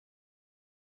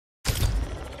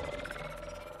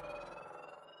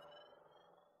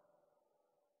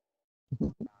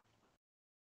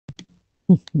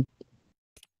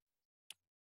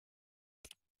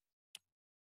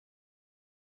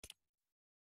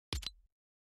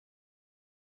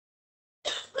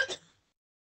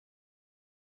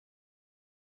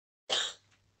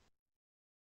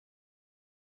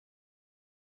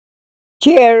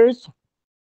Cheers.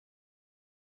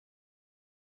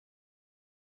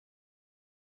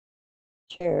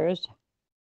 Cheers.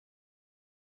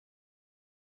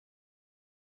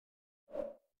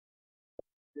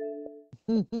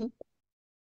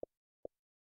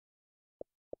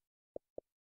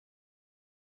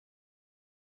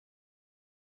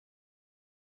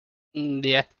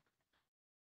 Yeah.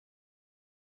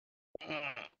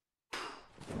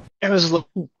 I was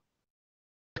looking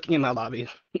in my lobby.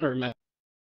 Or my...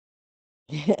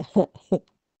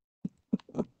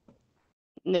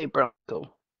 Hey,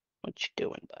 Bronco. What you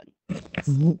doing, bud?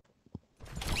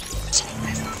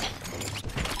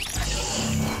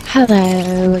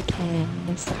 Hello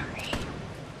again. Sorry.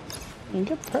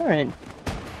 You're purring.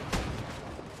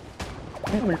 I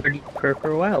haven't heard you purr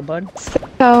for a while, bud.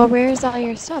 So, where's all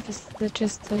your stuff? Is it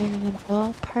just sitting in the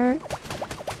middle part?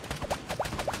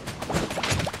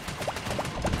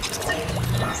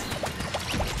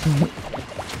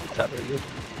 Cover you.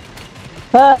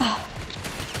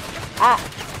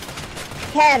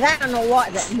 Kaz, I don't know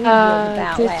what that movie was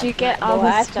about. Did you get all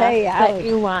the stuff that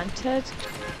you wanted?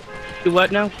 Do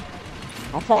what now?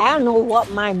 I said, I don't know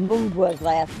what my mood was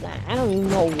last night. I don't even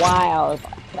know why I was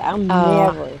like that. I'm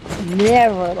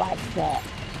never like that.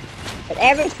 But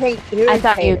everything irritated I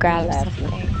thought you me grabbed last something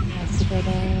night.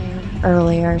 yesterday,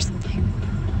 earlier or something.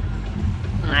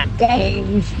 My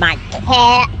games, my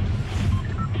cat.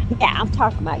 Yeah, I'm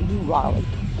talking about you, Raleigh.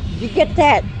 Did you get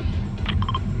that?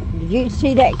 Did you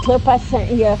see that clip I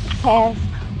sent you, Kaz?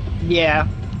 Yeah.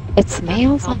 It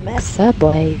smells like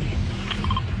Subway.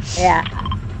 Yeah.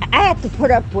 I have to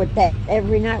put up with that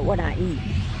every night when I eat.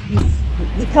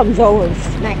 He comes over and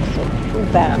smacks it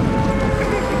with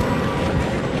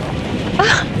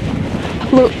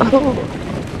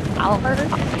Oliver?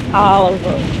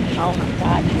 Oliver. Oh my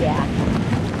God, yeah.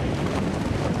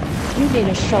 You need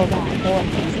to show that boy.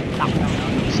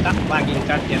 Stop lagging,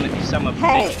 goddammit, you son of a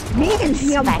Hey, bitch. me and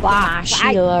him my box.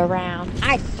 Sheila around.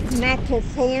 I smacked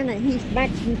his hand and he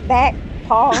smacks me back,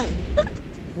 paw. And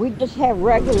we just have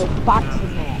regular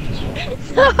boxing match.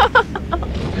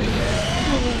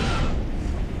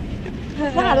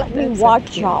 Now let me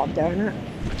watch y'all, darn it.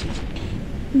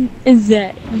 Is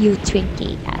that you,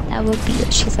 Twinkie? Yeah, that would be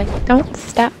it. She's like, don't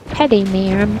stop petting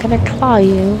me or I'm gonna claw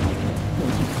you.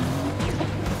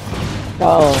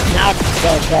 Oh, now she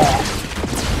does that.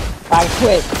 I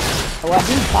quit. Well,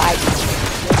 he fights.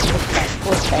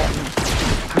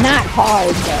 Not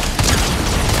hard, but.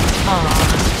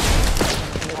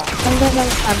 A little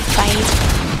love fight.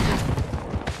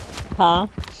 Huh?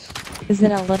 Is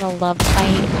it a little love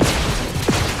fight?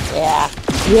 Yeah.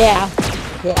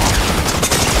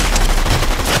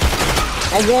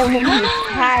 And then when he's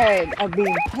tired of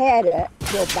being petted,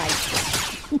 he'll bite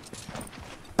you.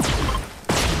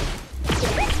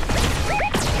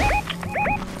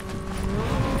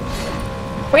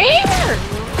 Where?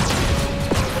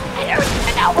 I don't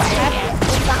even know where it is.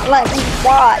 It's not letting me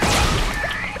watch.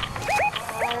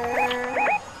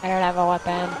 I don't have a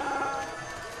weapon.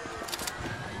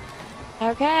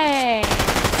 Okay.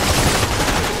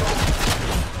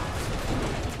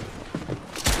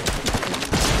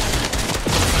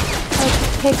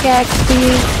 Pickaxe,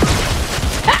 please.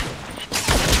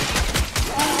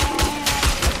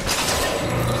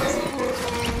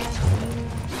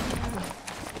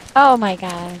 Oh my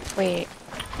god, wait.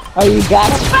 Oh, you got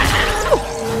it?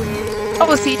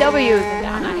 Oh, CW is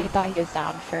down. I thought he was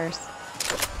down first.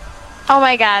 Oh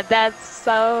my god, that's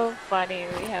so funny.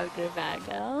 We have to back.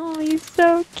 Oh, he's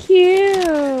so cute.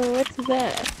 What's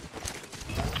this?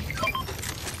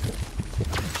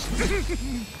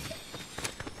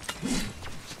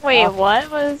 Wait,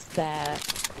 what was that?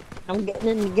 I'm getting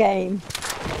in the game.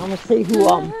 I'm gonna see who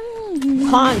I'm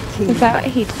haunting. Is that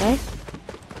what he did?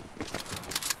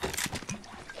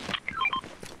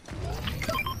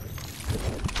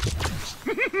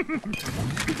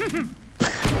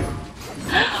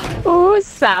 Ooh,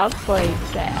 sounds like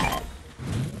that.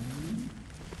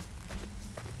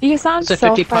 You sound so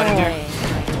funny.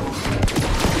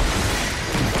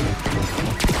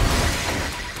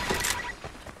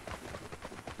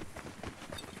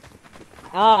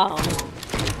 Oh,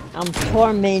 I'm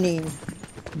tormenting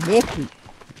Nikki.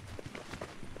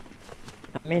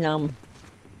 I mean, oh,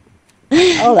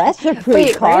 that's a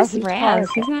pretty car. Where's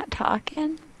Raz? He's not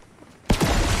talking?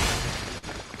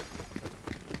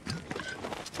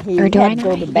 He had to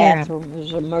go to the bathroom. It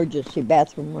was an emergency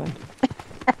bathroom run.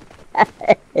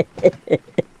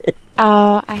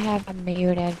 Oh, I have them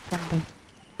muted from the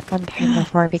one time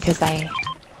before because they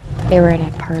were in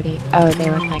a party. Oh, they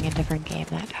were playing a different game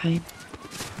that time.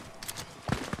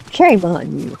 Shame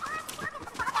on you.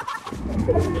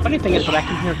 Funny thing is, but I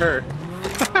can hear her.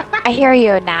 I hear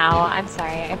you now. I'm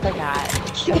sorry, I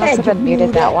forgot. You I must had have to been muted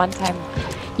mute that it. one time.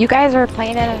 You guys were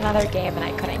playing in another game and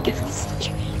I couldn't get the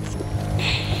streams.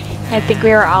 I think we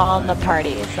were all in the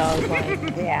party, so I was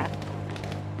like, Yeah.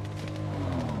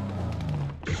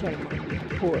 Shame on you.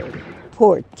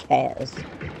 Poor Taz.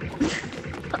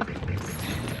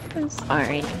 I'm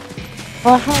sorry.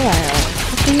 Well, hello.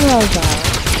 How are you all going?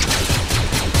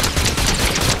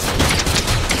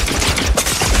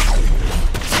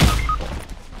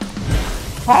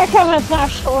 How come it's not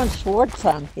showing Schwartz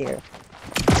on here?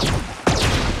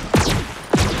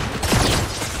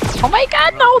 Oh my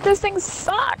god, no, this thing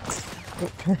sucks.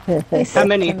 How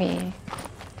many? To me.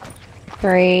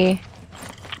 3,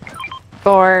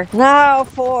 4. No,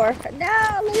 4.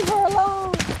 No, leave her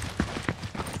alone.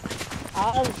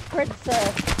 Oh, it's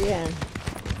Princess again.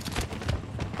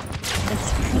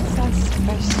 It's Princess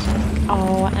Christian.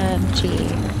 OMG.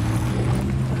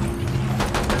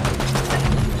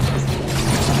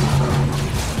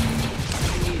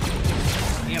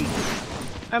 Ammo.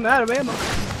 I'm out of ammo.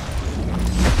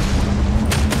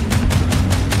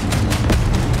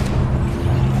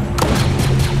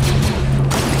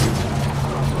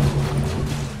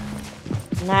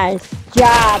 Nice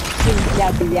job,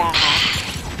 CWI.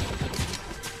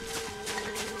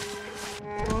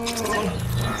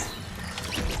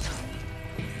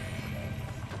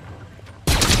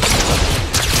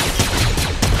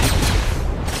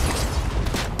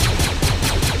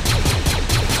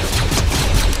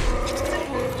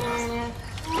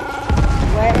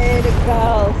 Way to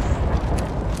go.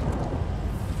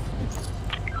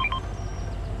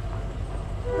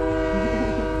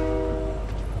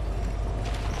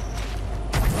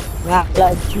 I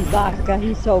love Chewbacca,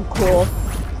 he's so cool.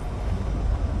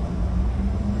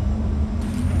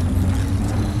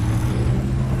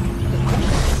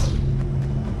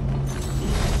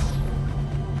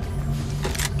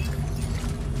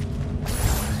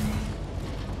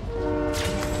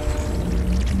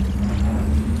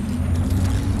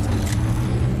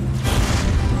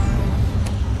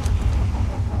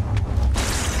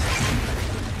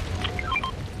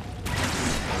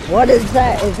 What is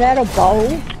that? Is that a bowl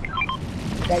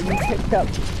that you picked up?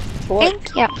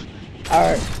 Thank you.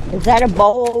 Or is that a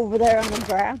bowl over there on the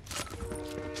ground?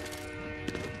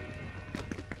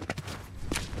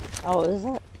 Oh, is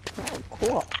it? Oh,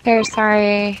 cool. Very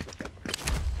sorry.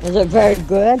 Is it very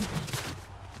good?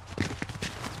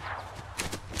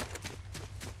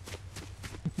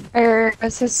 Or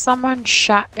is this someone's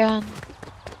shotgun?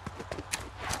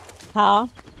 Huh?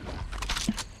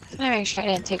 Can I make sure I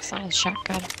didn't take someone's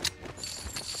shotgun?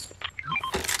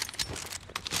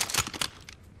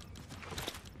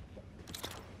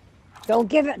 Don't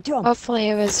give it to him. Hopefully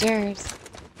it was yours.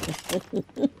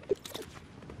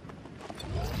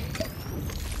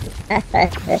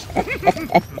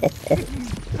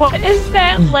 What is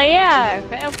that laugh?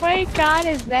 Oh my god,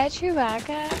 is that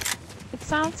Chewbacca? It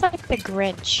sounds like the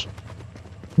Grinch.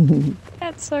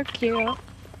 That's so cute.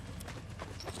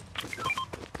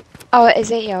 Oh,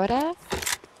 is it Yoda?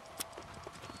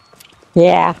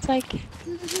 Yeah, It's like...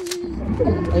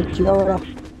 it's Yoda.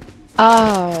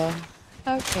 Oh.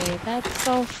 Okay, that's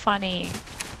so funny.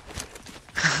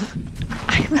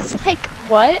 I was like,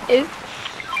 what is...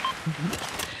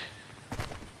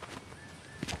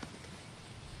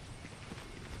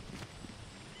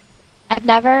 I've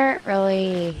never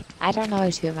really... I don't know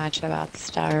too much about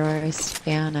Star Wars, to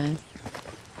be honest.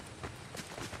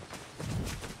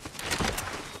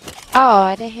 Oh,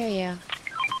 I didn't hear you.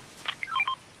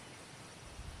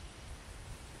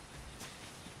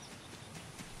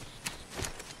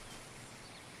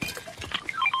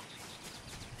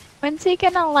 When's he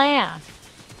gonna laugh?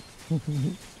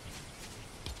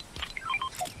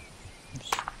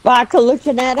 Vodka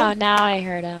looking at Oh, him. now I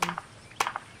heard him.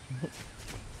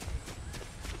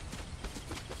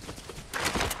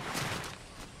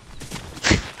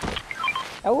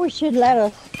 I wish you'd let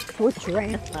us switch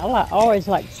around. Always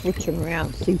like switching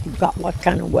around, see who got what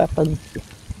kind of weapon.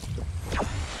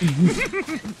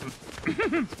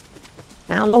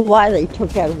 I don't know why they took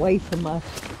that away from us.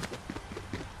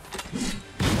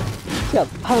 The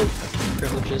punk.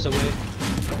 Privileges away.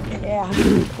 Yeah.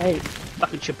 Hey,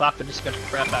 Fucking Chewbacca just got the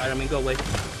crap out of me. Go away.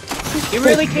 He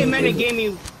really came in and gave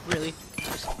me... Really?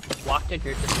 Just walked in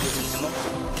here just to give me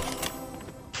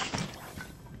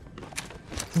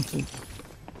ammo.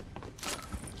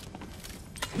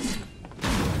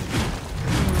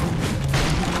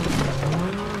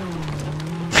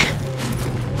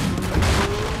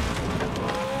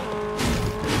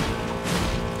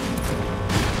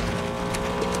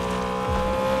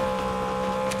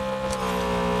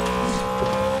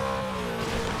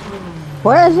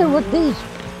 What is it with these?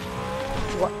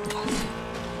 What?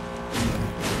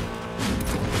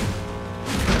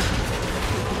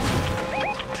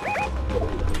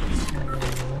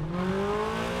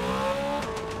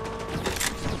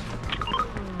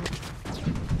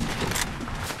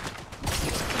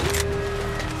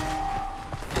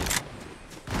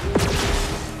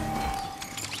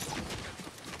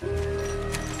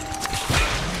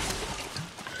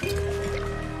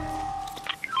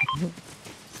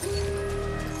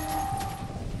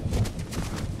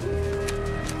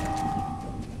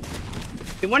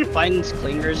 If you want to find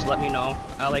clingers, let me know.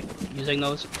 I like using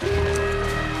those.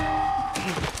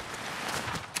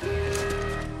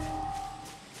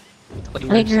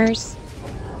 Clingers.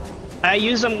 I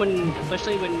use them when,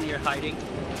 especially when you're hiding.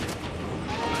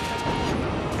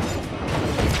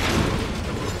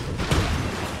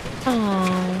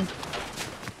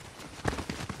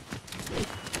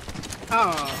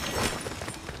 Aww.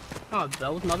 Oh,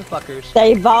 those motherfuckers.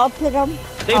 They vaulted them?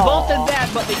 They vaulted that,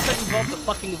 but they couldn't vault the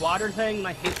fucking water thing, and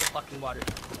I hate the fucking water.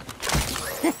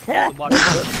 The water.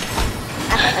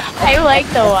 I like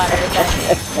the water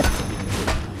thing.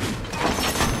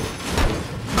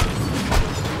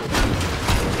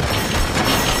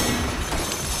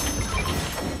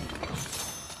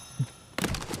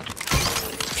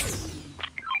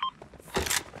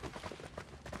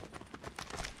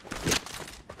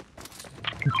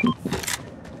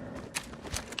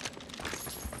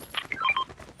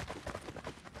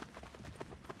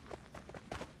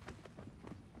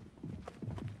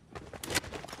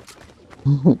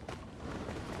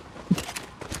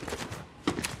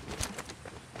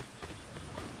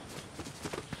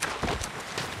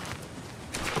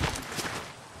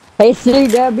 Hey,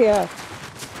 CW.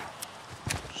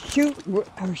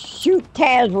 Shoot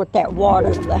Taz with that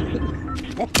water thing.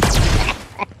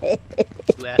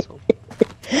 You asshole.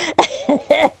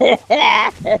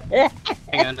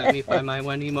 Hang on, let me find my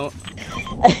one emote.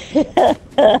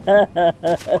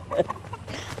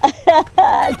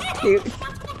 Cute.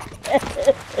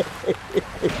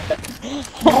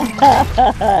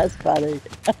 That's funny.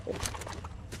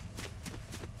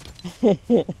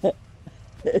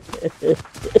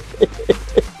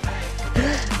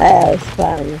 That's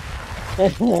funny.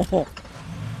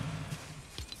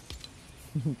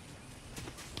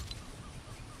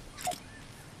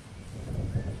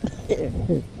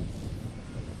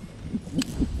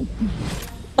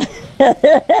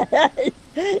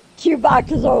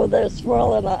 Chewbacca's over there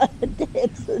swirling on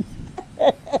dancing.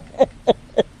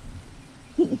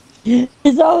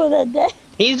 He's over there dancing.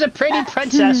 He's a pretty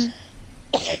princess.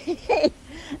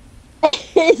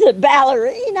 He's a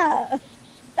ballerina.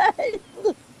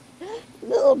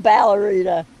 Little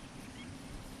ballerina.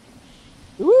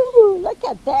 Woo, look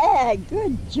at that.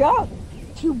 Good jump,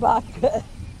 Chewbacca.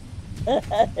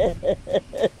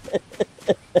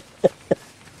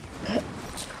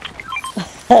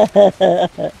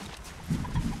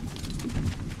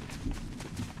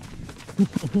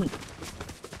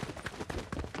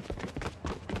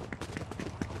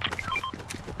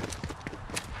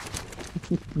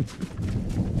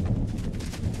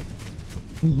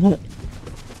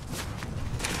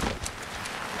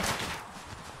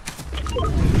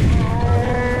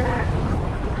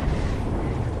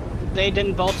 They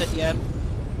didn't vault it yet.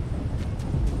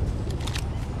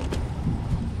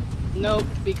 Nope,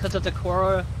 because of the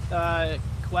Korra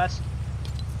quest.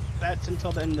 That's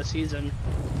until the end of the season.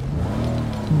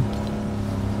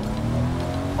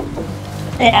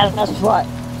 Yeah, that's what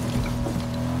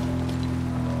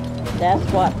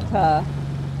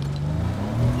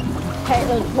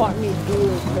Taylor's wanting me to do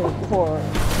is the core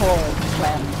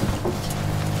quest.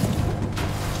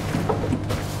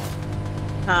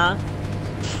 Huh?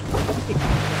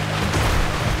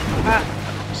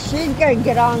 She's gonna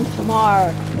get on tomorrow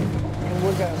and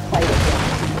we're gonna play again.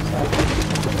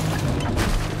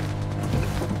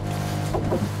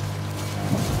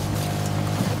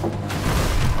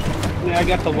 Yeah, I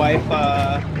got the wife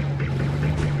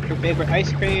her favorite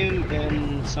ice cream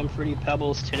and some Fruity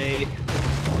Pebbles today.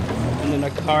 And then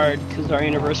a card because our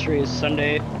anniversary is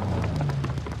Sunday.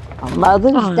 On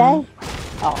Mother's Day?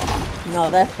 Oh, no,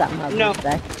 that's not Mother's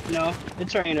Day. No,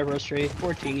 it's our anniversary,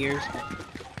 14 years.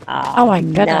 Oh my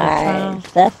goodness. Nice. Wow.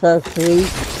 That's so sweet.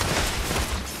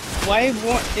 Why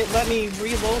won't it let me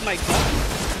reload my gun?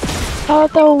 Oh,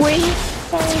 the weight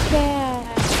so bad.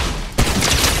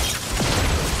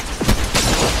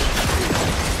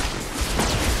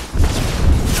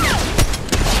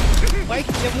 Why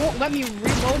it won't let me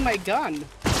reload my gun?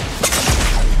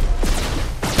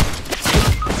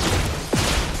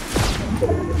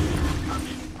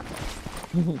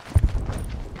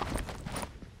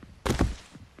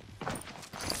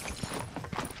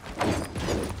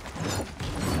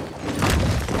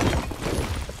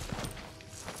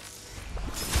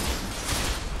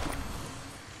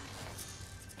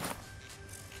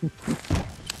 Good.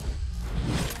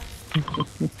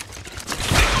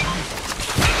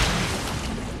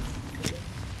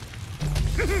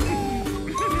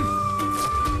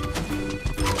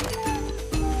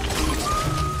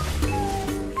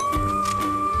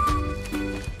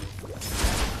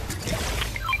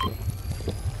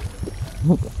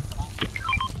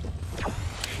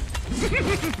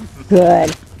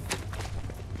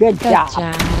 Good Good job.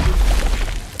 job.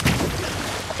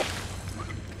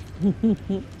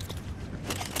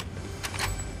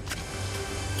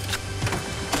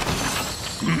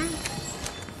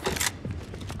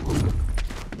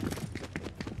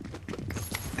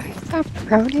 Where's our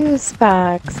produce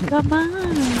box? Come on. We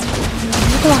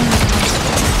need one.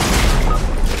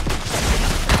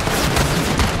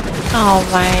 Oh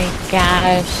my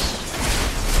gosh.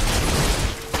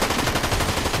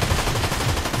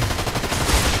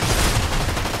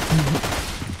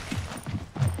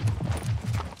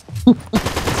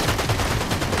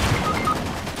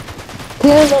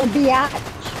 Little biatch.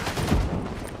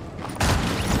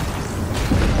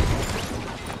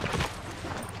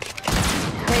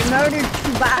 They murdered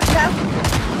Chewbacca.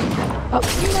 Oh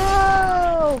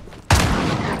no!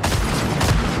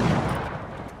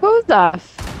 Who's off?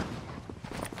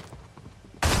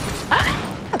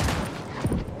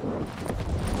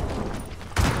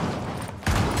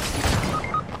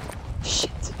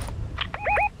 Shit.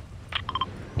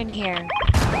 In here.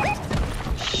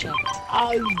 Shit.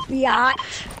 Oh,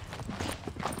 biatch.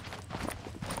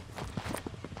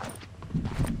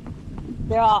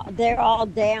 They're all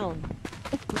down.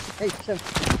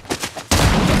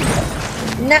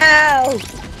 No!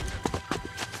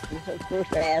 He's so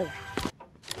first ass.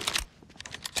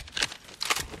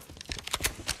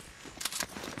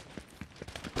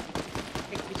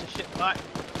 Big piece of shit bot.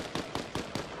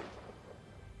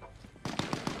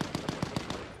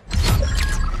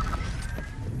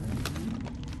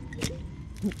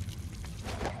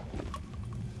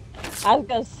 I was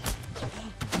gonna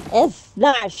it's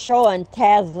not showing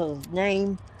Taz's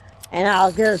name, and I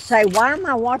was gonna say, why am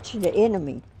I watching the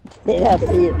enemy? Then I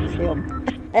see it's him.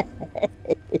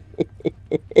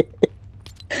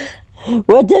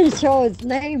 What didn't show his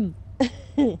name?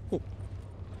 I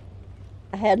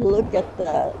had to look at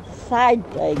the side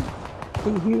thing.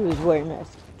 He was wearing that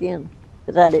skin,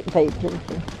 because I didn't pay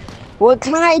attention. Well,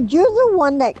 Clyde, you're the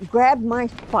one that grabbed my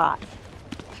spot.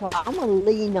 So I'm going to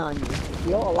lean on you. If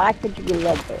you don't like it, you can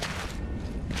love it.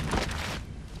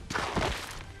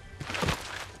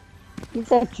 He's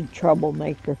such a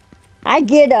troublemaker. I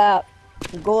get up,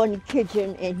 go in the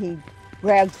kitchen, and he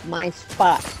grabs my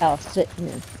spot I was sitting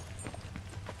in.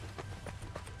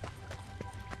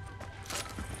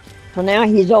 So now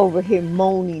he's over here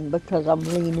moaning because I'm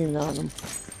leaning on him.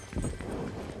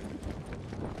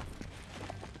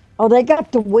 Oh, they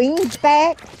got the wings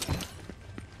back?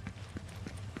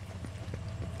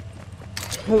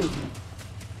 Who?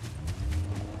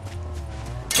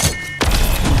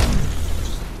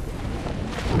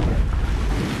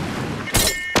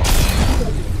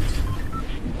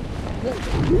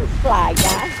 You fly,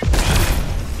 guy.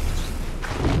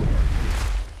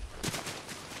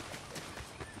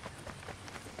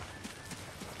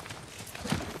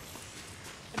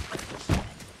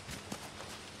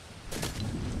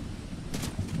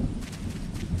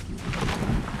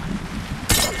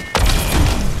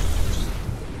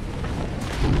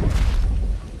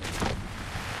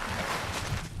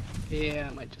 Yeah,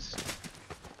 I might just.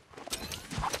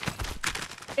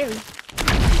 Ew.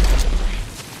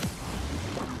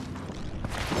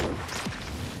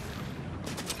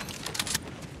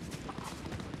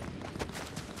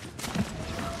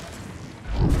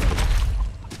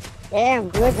 Damn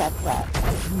good at that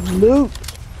loot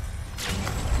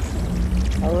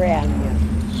around you.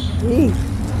 Jeez.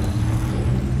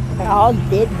 They're all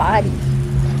dead bodies.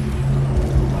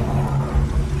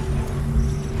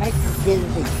 Makes me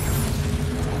dizzy.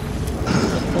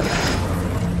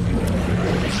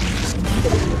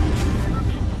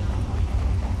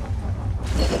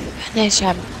 Finish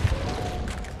him.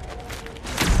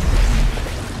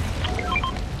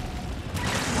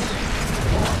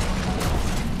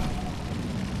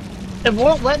 It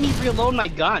won't let me reload my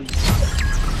gun.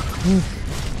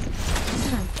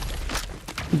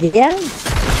 Yeah.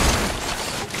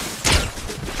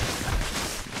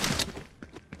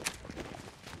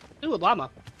 Ooh, a llama.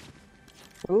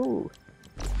 Ooh.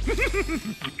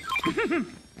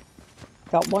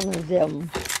 Got one of them.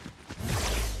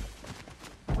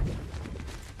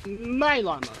 My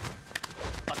llama.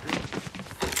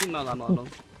 Fucker. Leave my llama alone.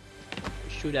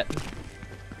 Shoot at me.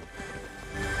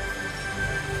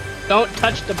 Don't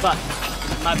touch the butt.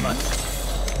 My butt.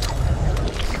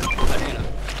 Banana.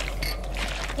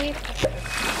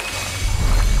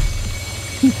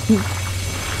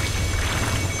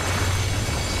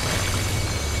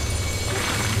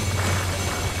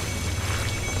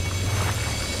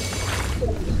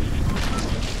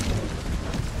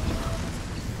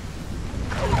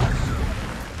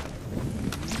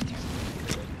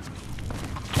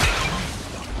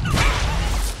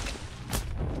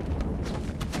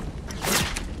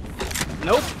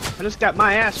 Nope, I just got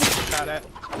my ass shot at.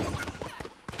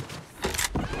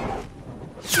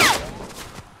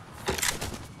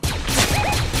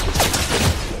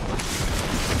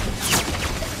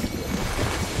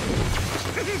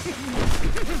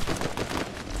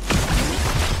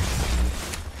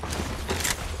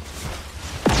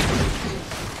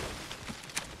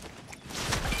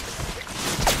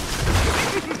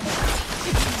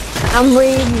 I'm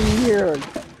reading your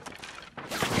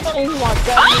thing what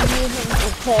they're using to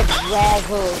protect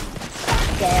razzle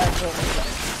dazzle.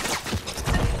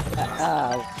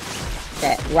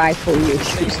 That rifle you're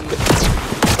shooting.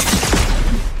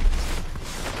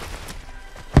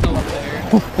 Oh, there.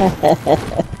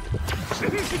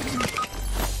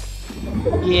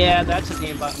 Yeah, that's an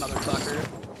aimbot motherfucker.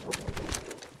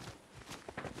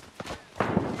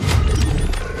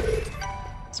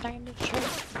 Starting to trip.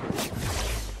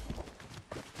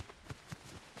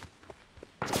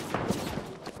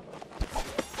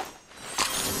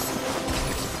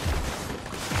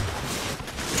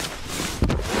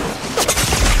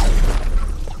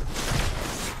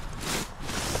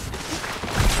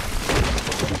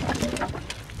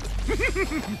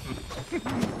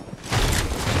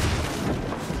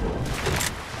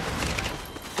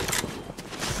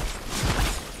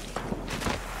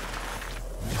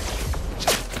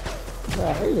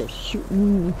 Well, they're just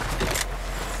shooting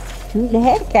the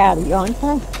heck out of you, aren't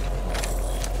they?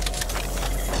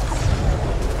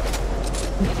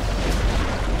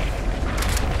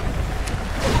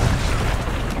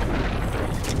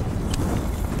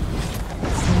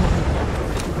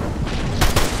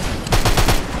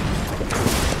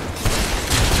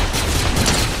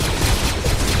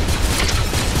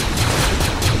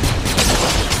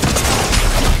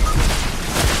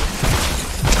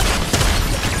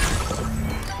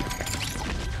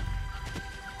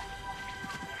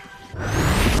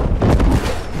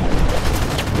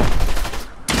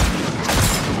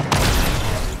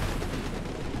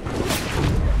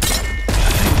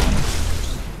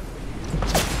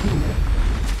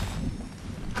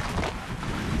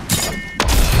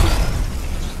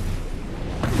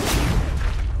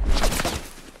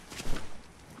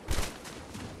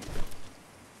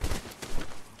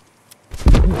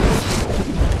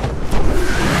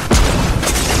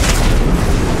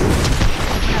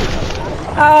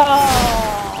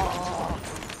 Oh,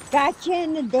 got you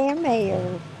in the damn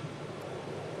air.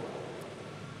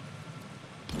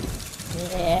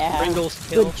 Yeah, Pringles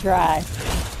kill. good try.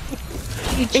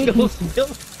 Pringles kill.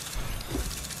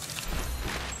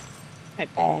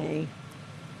 Dang.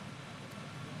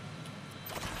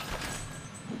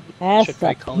 That's Should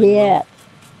try a calling them. hit.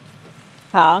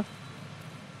 Huh?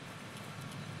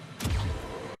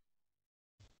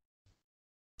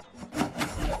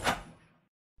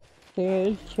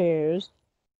 Cheers, cheers.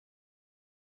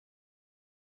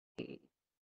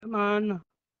 Come on.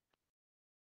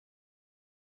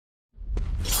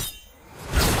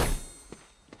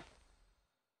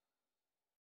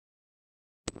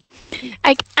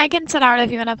 I can sit out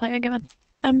if you want to play a game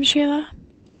with Sheila.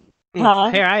 Huh?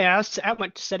 Here, I asked. I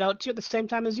went to set out to you at the same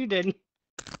time as you did.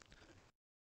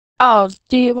 Oh,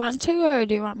 do you want to or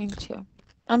do you want me to?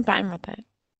 I'm fine with it.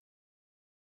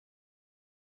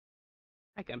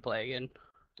 I can play again.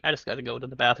 I just gotta go to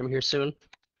the bathroom here soon.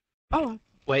 Oh.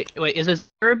 Wait, is this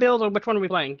third build or which one are we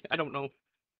playing? I don't know.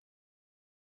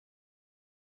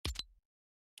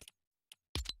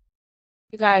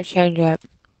 You gotta change it.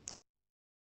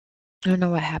 I don't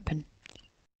know what happened.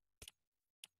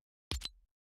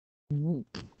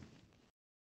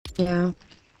 Yeah.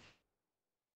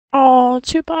 Oh,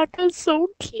 Chewbacca's so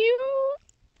cute.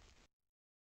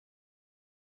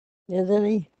 Isn't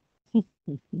he?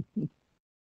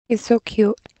 He's so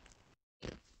cute.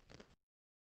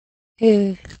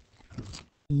 Yeah.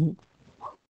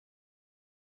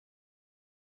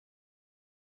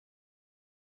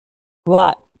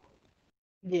 What?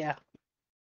 Yeah.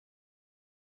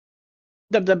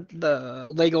 The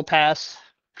Lego pass.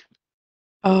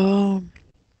 Oh.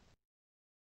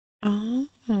 Oh.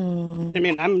 I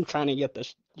mean, I'm trying to get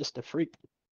this just the freak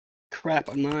crap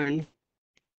of mine.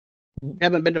 I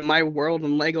haven't been to my world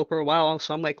in Lego for a while,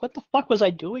 so I'm like, what the fuck was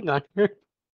I doing on here?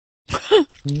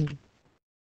 Mm.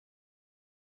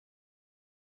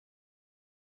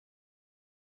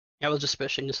 I was just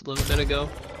fishing just a little bit ago.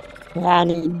 Yeah, I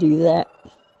need to do that.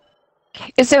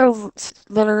 Is there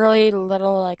literally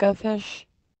little Lego fish?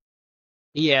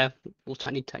 Yeah, little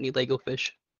tiny Lego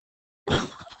fish.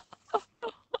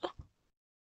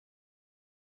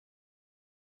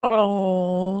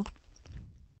 Oh.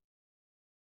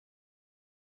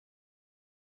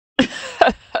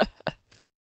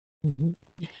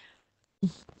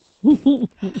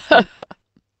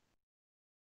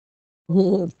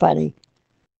 Funny.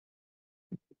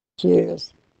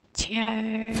 Cheers.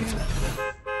 Cheers.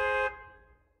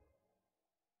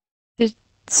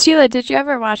 Sheila, did you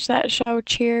ever watch that show,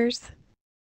 Cheers?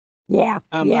 Yeah,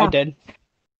 I yeah, did.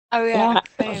 Oh yeah,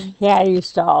 same. yeah. I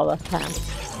used to all the time.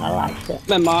 I liked it.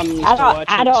 My mom used I to don't- watch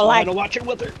I it, don't so I like- had to watch it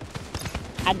with her.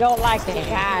 I don't like the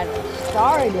guy that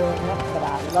started doing it, but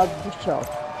I love the show.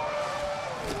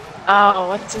 Oh,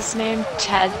 what's his name?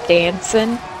 Ted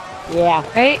Danson, Yeah,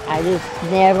 right? I just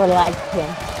never liked him.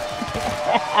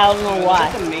 I don't know Was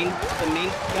why. that the main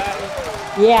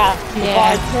guy? Yeah, the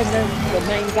Yeah. bartender, the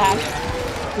main guy,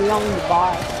 he owned the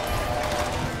bar.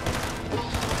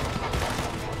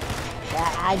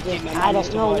 Yeah, I My mom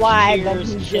used don't to know watch why, but Cheers,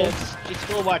 he Chips. just, She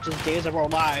still watches Days of Our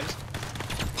Lives.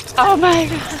 Oh my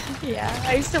god. Yeah,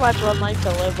 I used to watch One Life to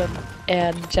Live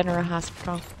in General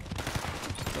Hospital.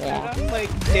 yeah. And I'm like,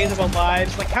 Days of Our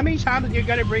Lives. Like, how many times are you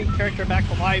gonna bring a character back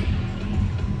to life?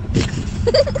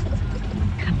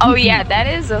 Oh yeah, that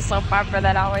is a soap opera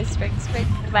that always brings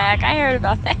people back. I heard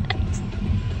about that.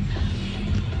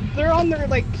 They're on their,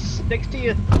 like, 60th,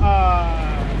 season.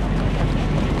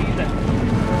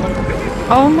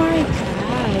 Oh my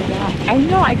god. I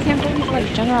know, I can't believe like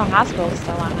General Hospital is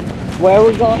still on. Where are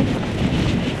we going?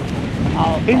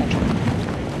 Oh, okay.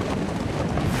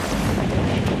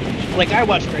 Like, I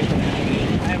watched Grey's Anatomy.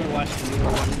 I haven't watched the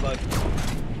newer one, but...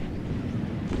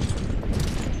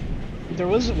 There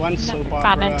was one soap got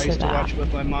opera I into used to that. watch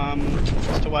with my mom.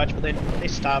 Used to watch, but they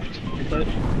stopped. But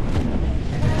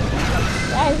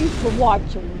I used to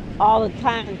watch them all the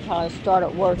time until I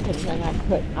started working, and I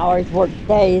couldn't. I always worked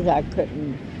days, I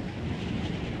couldn't.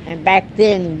 And back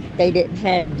then, they didn't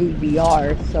have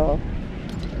DVR, so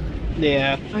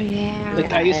yeah, Oh yeah.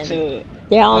 like I used to.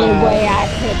 the only way I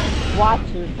could watch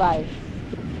was by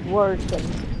work,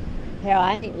 and hell,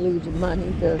 I ain't losing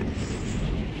money to.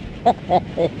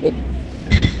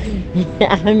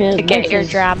 I mean, as To get much your as-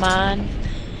 drama on.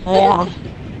 Yeah.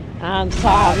 I'm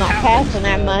sorry, I'm not passing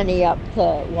that money up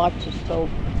to watch the soap.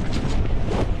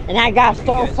 And I got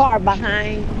so far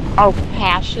behind. Oh,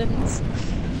 Passions.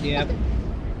 Yeah,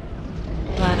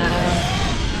 But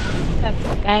that's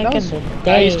back in the I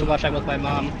day. used to watch that with my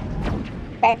mom.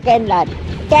 Back in the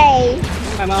day.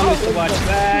 My mom used to watch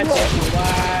that, Days of Our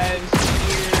Lives,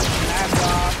 Cheers,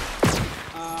 Matlock,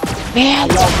 I Man,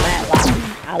 love Matlock.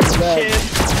 I love Chips.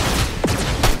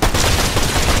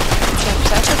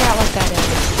 Chips, I forgot what that is.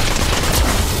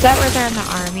 Is that where they're in the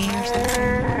army or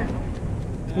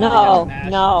something? No, Mash.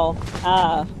 no.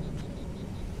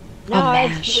 No,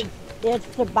 Mash. it's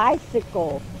the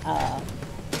bicycle.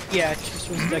 Yeah, just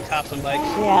was the cops and bikes.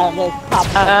 Yeah, the cop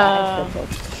bicycle.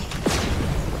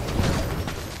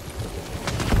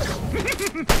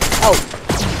 Oh.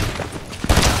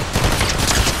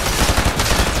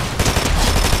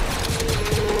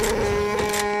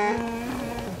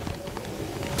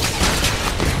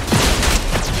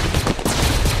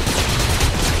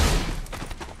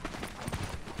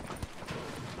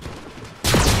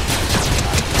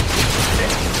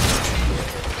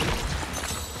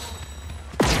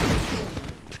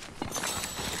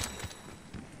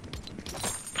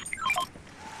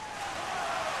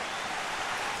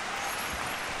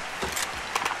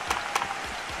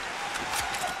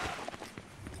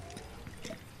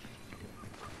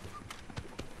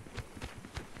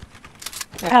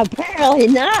 Apparently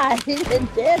not. He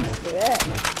didn't dance to it.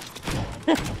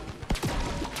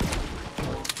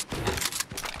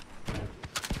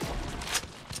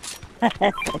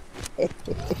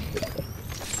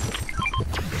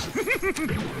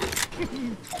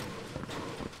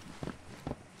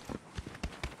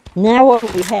 Now what do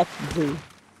we have to do?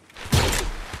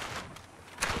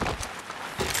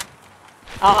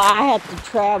 Oh, I had to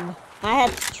travel. I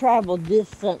had to travel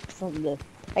distance from the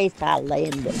place I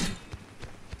landed.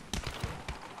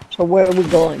 So where are we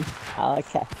going? Oh,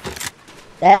 okay.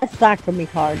 That's not gonna be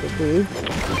hard to do.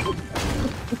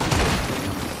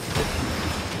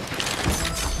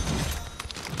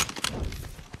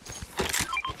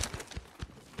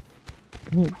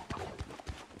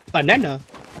 Banana.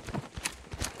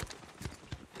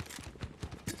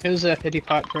 Here's a pity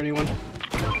pot for anyone.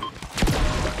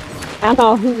 I don't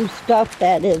know whose stuff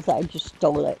that is. I just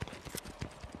stole it.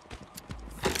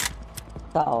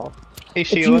 So Hey, if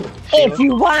Sheila. if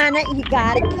you want it, you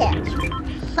gotta catch it.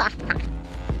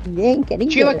 You ain't getting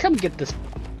Sheila, good. come get this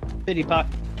bitty pot.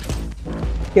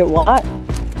 Get what?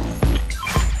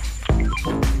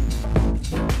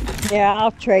 Yeah,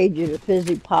 I'll trade you the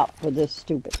fizzy pop for this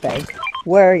stupid thing.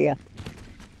 Where are you?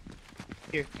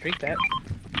 Here, drink that.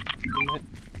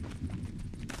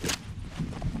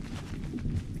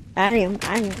 I am.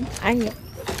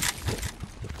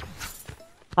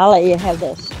 I'll let you have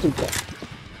that stupid.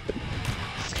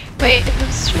 Wait,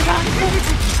 who's Shivaka?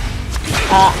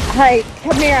 Hey,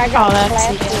 come here. I got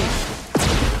that's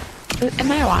flashes.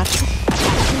 Am I watching?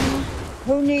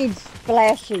 Who needs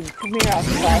flashing? Come here, I'll I'm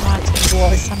flash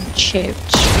watching it. some chip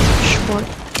short.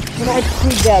 Let's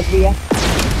CW.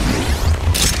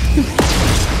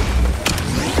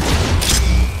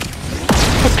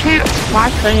 I can't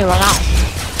watch anyone else.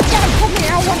 Yeah, come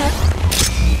here. I wanna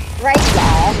race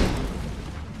y'all.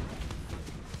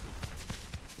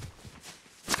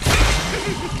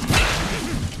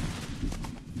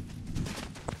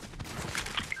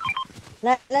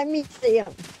 Let me see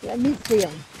him. Let me see him.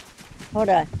 Hold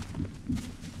on.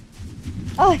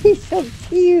 Oh, he's so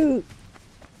cute.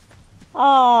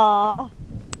 Aw.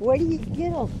 Where do you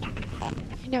get him?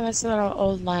 You know, it's a little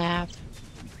old laugh.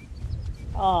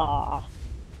 Aw.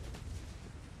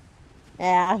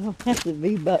 Yeah, I don't have to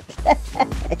be bucks.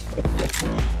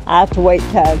 I have to wait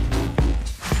till I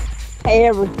pay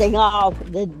everything off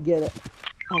and then get it.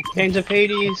 Okay. Chains of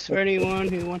Hades for anyone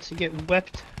who wants to get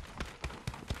wept.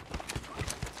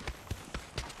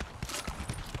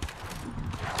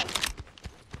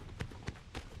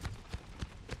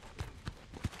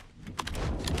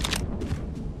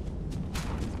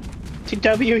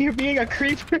 TW, you're being a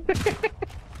creeper.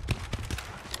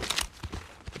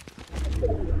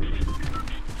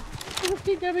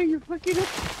 TW, you're fucking up.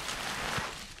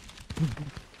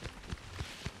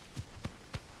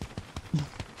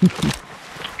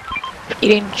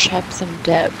 Eating chips and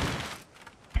dip.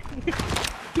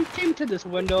 He came to this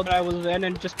window that I was in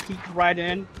and just peeked right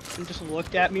in and just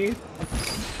looked at me.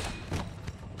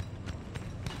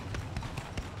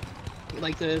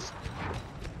 Like this.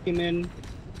 Came in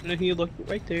and then he looked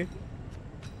right there.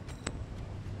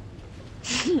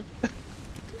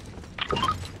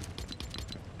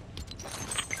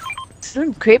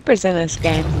 Some creepers in this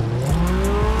game.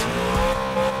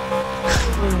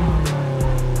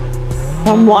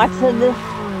 Some what's in this?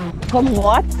 Some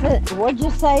what's in? What'd you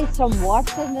say? Some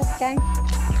what's in this game?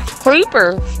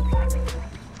 Creepers.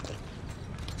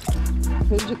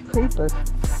 Who's a creeper?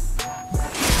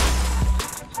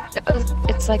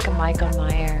 It's like a Michael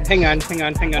Myers. Hang on.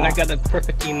 I got the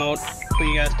perfect emote for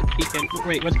you guys to peek in.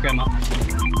 Wait, where's Grandma?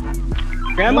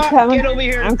 Grandma, get over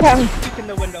here. I'm coming. Peek in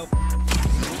the window.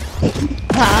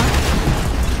 Huh?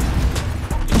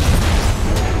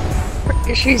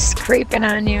 She's creeping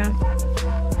on you.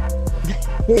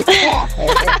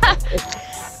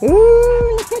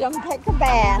 Ooh, look at him take a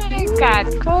bath. Oh my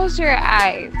God, close your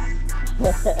eyes.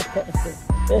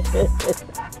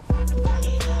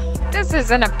 This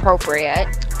is inappropriate.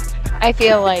 I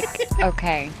feel like,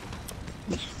 okay.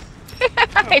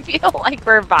 I feel like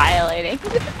we're violating.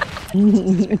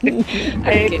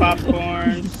 Hey,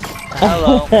 popcorn.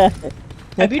 Hello.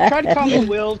 Have you tried calling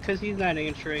Will? Because he's not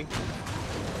answering.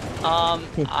 I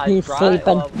He's tried.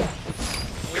 sleeping.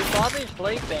 He's probably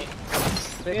sleeping.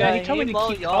 Yeah, he Because told me to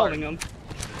mows keep yard. calling him.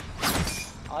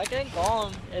 I can call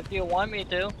him if you want me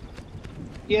to.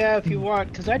 Yeah, if you want.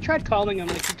 Because I tried calling him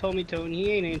like he told me to, and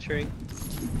he ain't answering.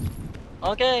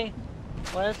 Okay.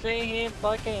 Let's see he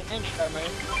fucking answer me.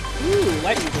 Ooh,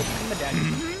 lightning bolt from my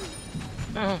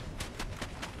daddy.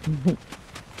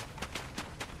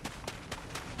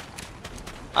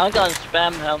 I'm gonna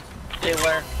spam him.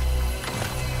 Beware.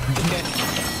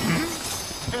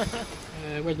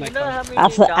 Where's my You know phone? how many I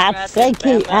comrades can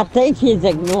spam him? think he's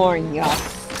ignoring y'all.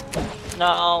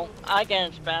 No, I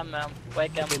can spam him.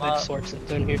 Wake him Okay, that up. sorts it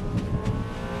down here.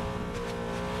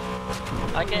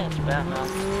 I can spam him.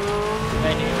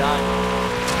 Many times.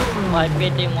 Like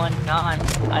 51 times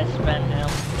I spam him.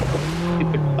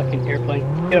 Stupid fucking airplane.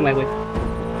 Get on my way.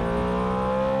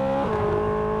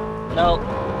 Nope.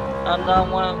 I'm not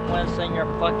one to send your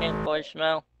fucking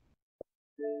voicemail.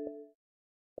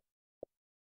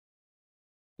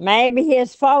 Maybe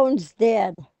his phone's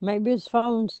dead. Maybe his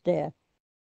phone's dead.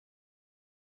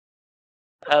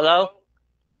 Hello?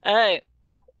 Hey,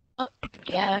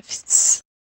 Yeah, it's...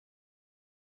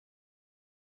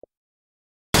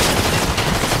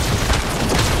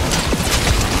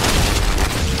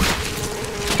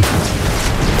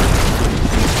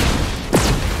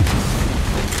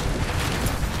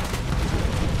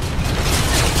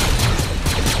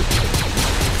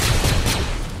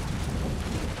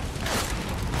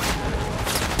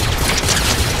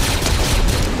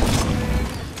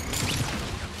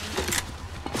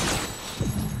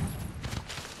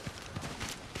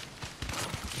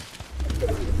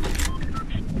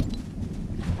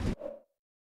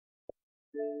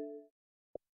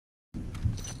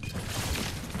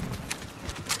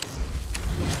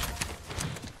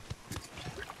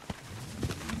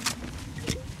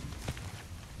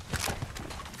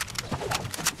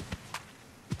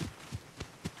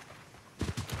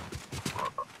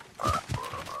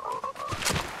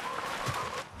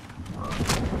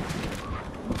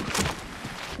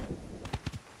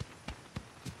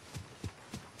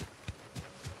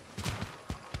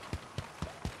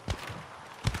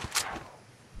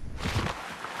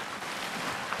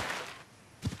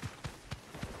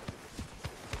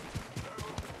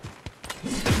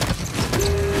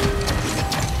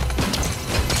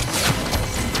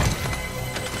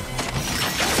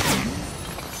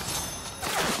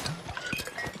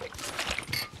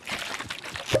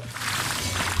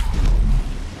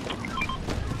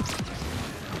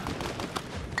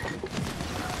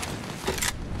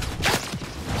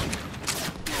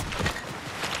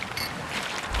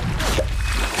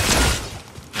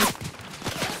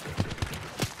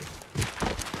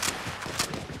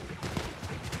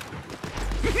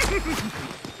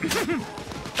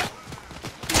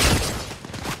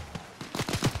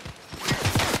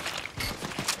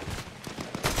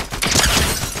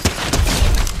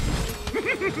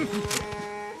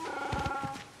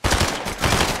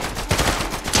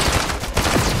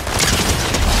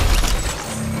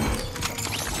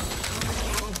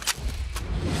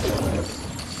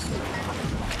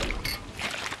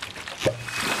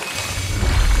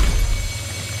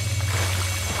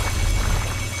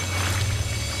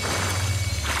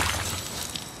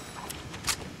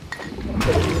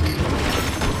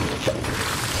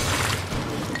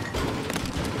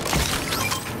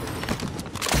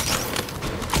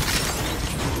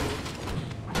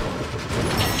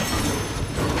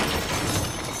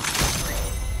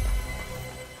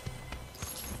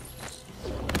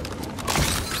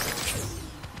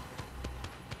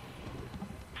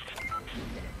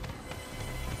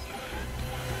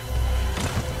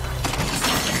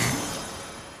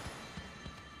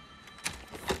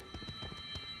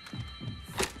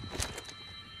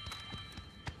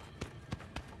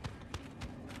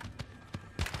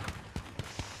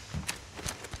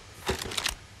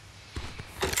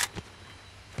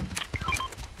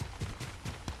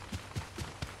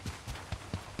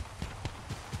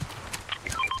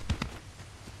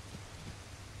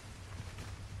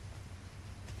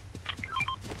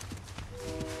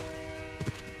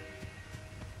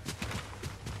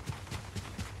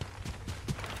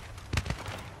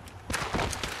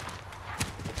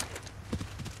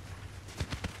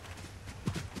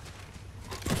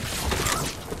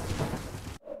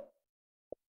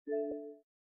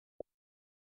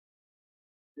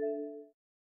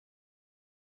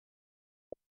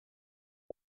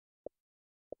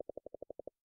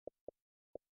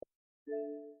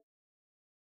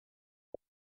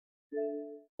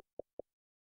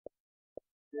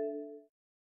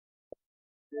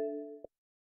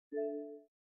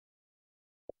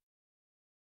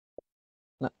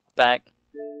 Back.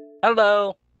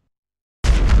 Hello.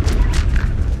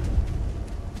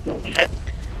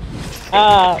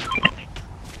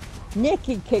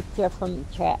 Nikki kicked her from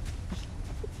the chat.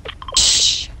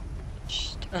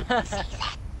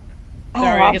 Oh,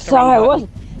 Sorry, I I'm hit the wrong sorry. button.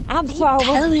 I'm sorry. I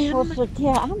wasn't supposed to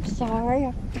tell. I'm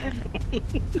sorry.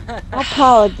 I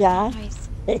apologize.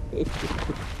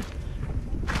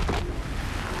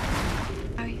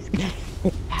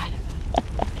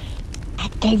 I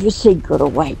gave your secret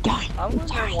away, Don. I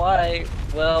wonder why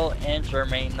Will answer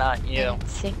me, not you.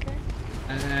 Sinker?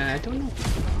 I don't know.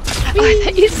 I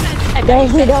thought you said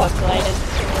Because he don't, Booklight.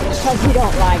 because he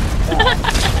don't like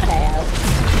Taz.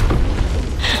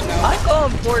 I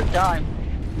called him 4th time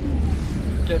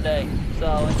today,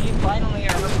 so he finally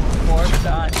heard 4th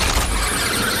time.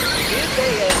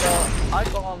 Tuesday ago, I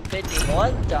called him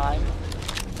 51 time.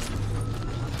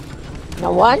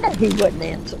 No wonder he wouldn't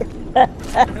answer.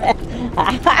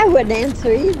 I wouldn't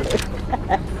answer either.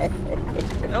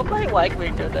 Nobody liked me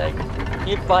today.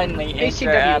 He finally answered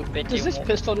at ACW, 51. does this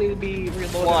pistol need to be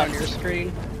reloaded on your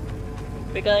screen?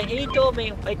 Because he told me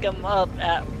to pick him up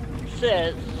at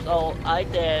 6, so I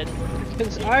did.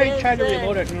 Because I tried to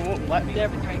reload it and it won't let me.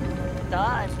 Different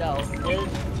time though.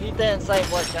 He didn't say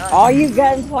what time. All you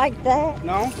guns like that?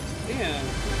 No? Yeah.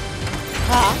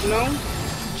 Huh? No?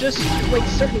 Just like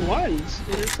certain ones.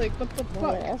 And it's like, what the Boy,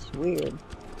 fuck? that's weird.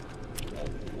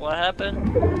 What happened?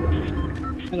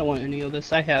 I don't want any of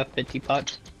this. I have 50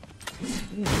 pots.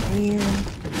 Man.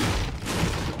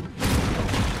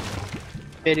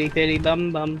 Bitty bitty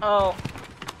bum bum. Oh,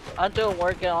 I'm still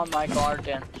working on my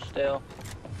garden still.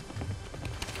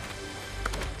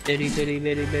 Bitty bitty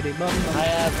bitty bitty bum bum. I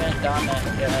haven't done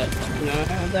it yet. No,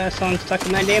 I have that song stuck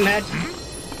in my damn head.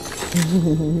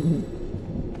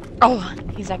 Oh,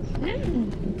 he's like,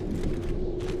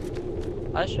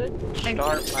 I should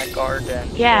start my garden.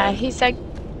 yeah, soon. he's like,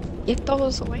 get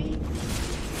those away.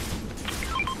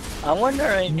 I wonder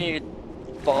if he'd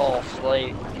fall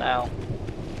asleep now.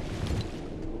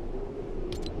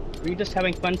 Were you just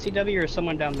having fun, CW, or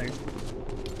someone down there?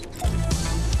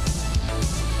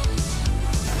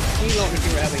 You know if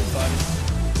you were having fun.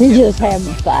 He's just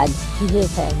having fun. He's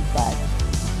just having fun.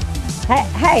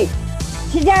 Hey,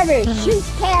 CW, shoot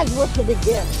Taz with it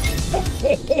again.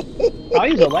 I'll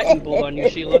use a lightning bolt on you,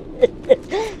 Sheila.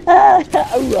 Oh,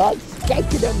 I'm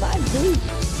shaking on my boot.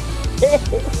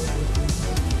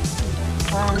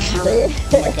 Oh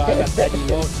my god, that's that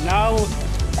emote. No!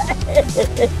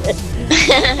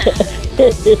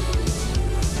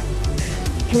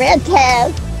 Come here,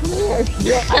 Taz. Come here.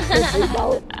 You're up with the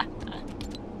remote.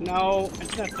 No,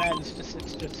 it's not that.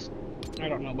 It's just. I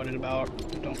don't know what it's about.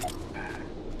 I don't.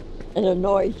 It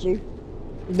annoys you.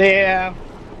 Yeah.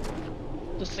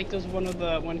 Just like there's one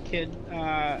kid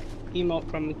emote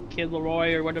from Kid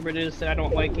Leroy or whatever it is that I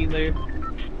don't like either.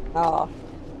 Oh.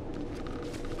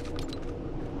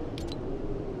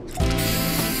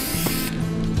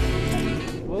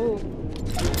 Whoa.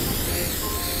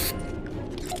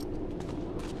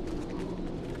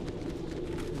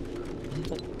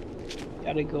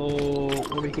 Gotta go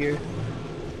over here.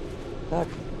 Look.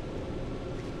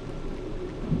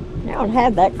 I don't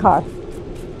have that car.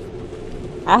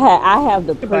 I have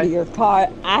the prettier car.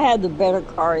 I have the better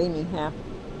car anyhow.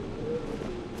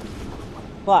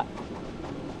 What?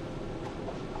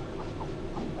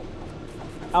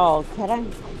 Oh, can I?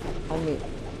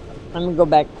 Let me go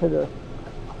back to the.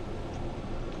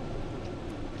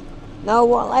 No, it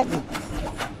won't let me.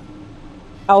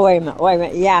 Oh, wait a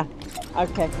minute. Yeah.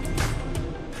 Okay.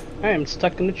 I am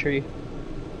stuck in the tree.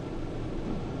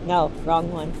 No, wrong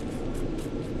one.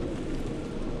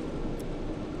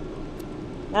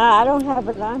 No, I don't have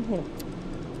it on here.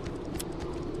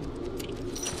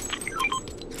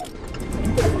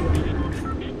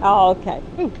 Oh, okay.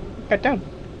 Ooh, got down.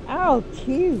 Oh,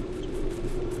 cute.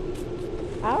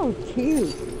 Oh,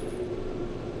 cute.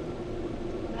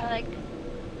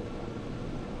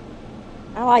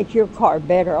 I like your car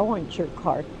better. I want your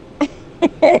car.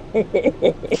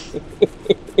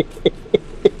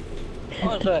 What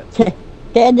was that?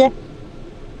 Can you?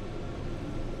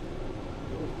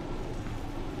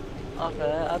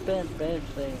 Okay, I've been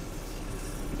busy.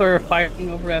 We're fighting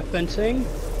over that fencing.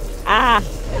 I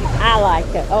like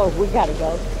it. Oh, we gotta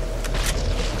go.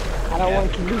 I don't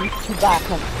want you to lose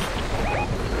Chewbacca.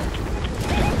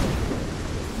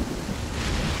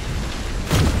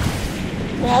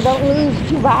 Yeah, don't lose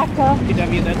Chewbacca.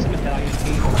 PW, that's an Italian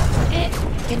team.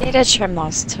 You need to trim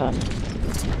those too.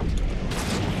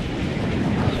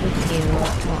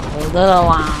 A little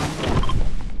long.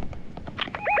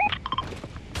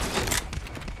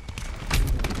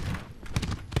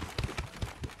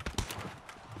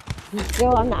 You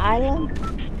still on the island?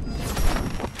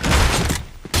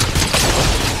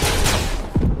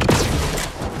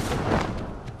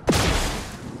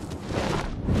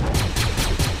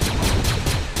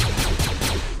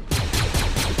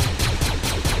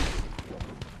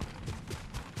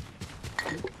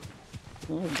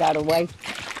 Oh, got away.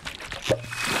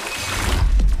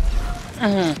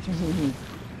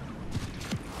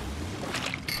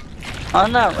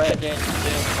 I'm not ready to do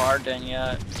Garden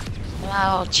yet.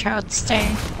 Wow, Troutster.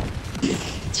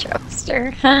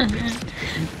 Troutster. How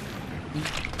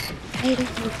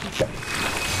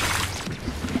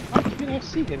did I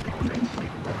see him?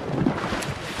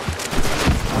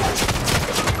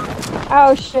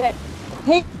 Oh shit.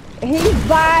 He's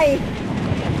by.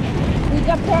 He's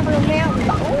up there on the mountain.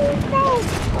 Oh no.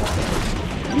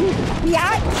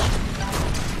 Yeah.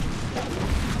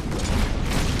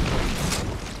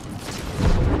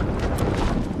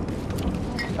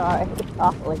 Sorry,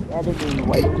 awfully editing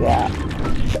wake you up.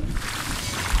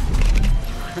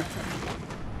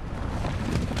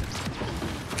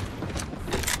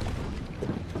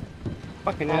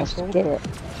 Fucking asshole.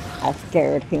 I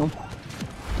scared him.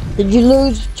 Did you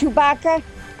lose Chewbacca?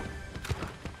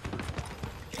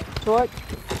 Short?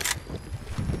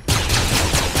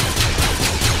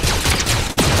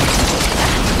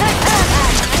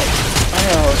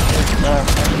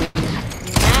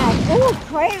 Oh,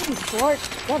 crazy, Short.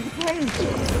 That's crazy.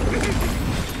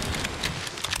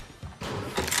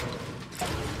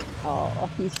 Oh,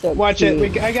 he's so Watch cute.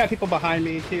 it. I got people behind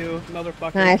me too,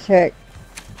 motherfucker. Nice hook.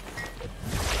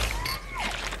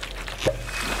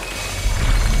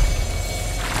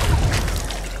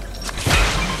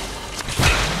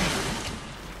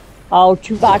 Oh,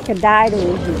 Chewbacca died or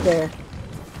is he there?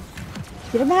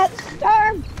 Get him out the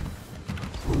storm!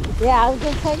 Yeah, I was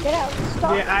gonna say get out the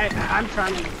storm. Yeah, I'm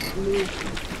trying to move.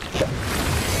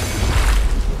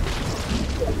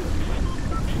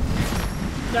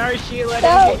 Sorry, Sheila, I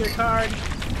didn't get your card.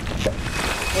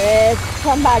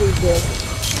 Somebody did.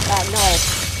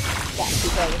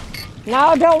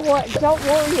 No, don't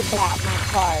worry about my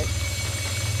card.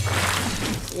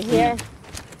 You hear?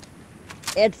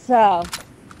 It's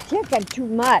taking too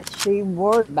much, so you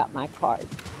worried about my card.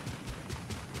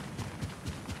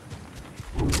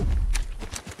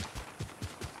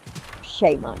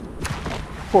 Shame on you.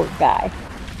 Poor guy.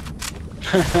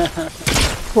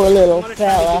 Poor little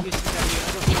fella.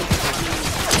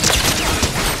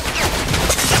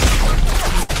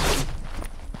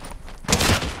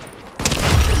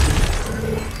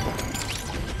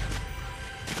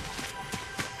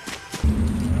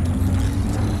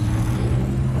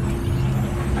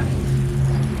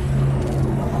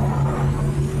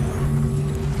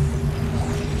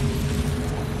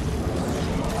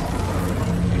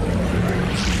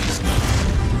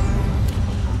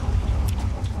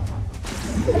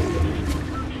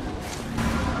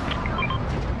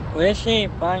 Wish he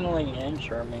finally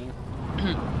injured me.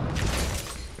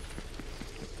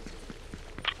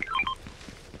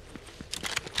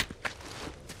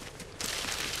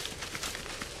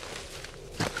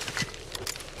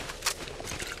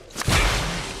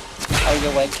 Are you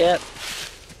awake yet?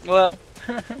 Well,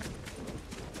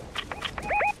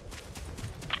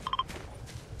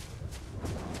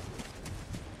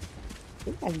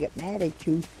 I get mad at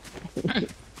you.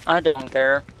 I don't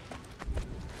care.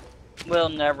 Will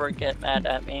never get mad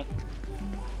at me.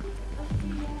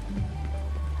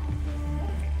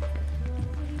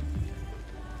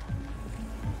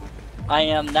 I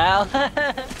am now.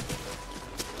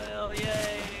 Will,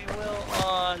 yay, Will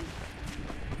on.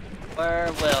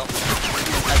 Where Will?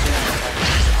 I didn't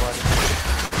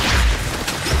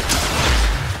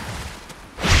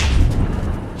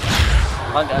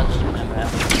know I got some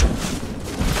map.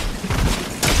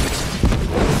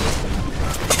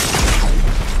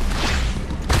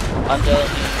 I'm done.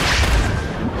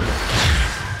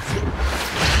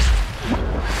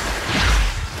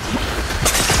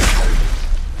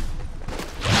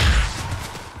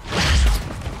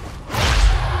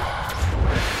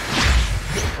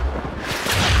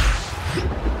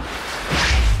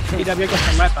 PW, I guess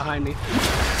I'm right behind me.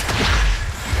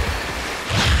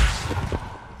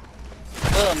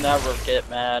 Will never get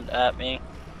mad at me.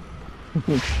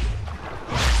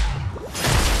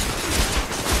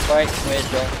 Right,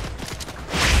 Rachel.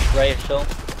 Rachel.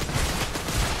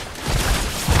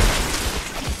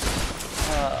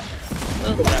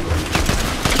 Will never.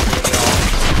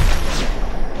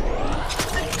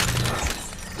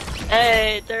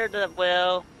 Hey, there's the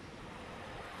Will.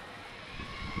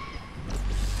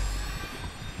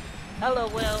 Hello,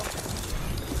 Will.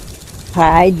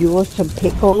 Hi, you want some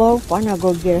piccolo? Why not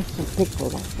go get us some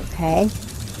piccolo, okay?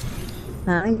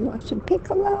 Huh? You want some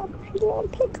piccolo? You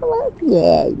want piccolo?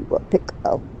 Yeah, you want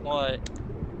piccolo. What?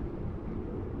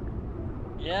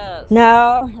 Yes.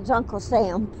 No, it's Uncle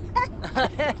Sam.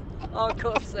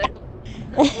 Uncle Sam.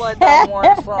 What that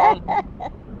one from?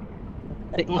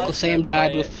 I think Uncle Sam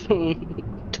died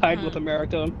with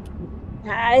America.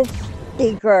 Hi,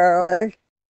 Steve girl.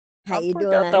 How you doing? I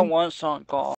forgot that one song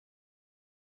called.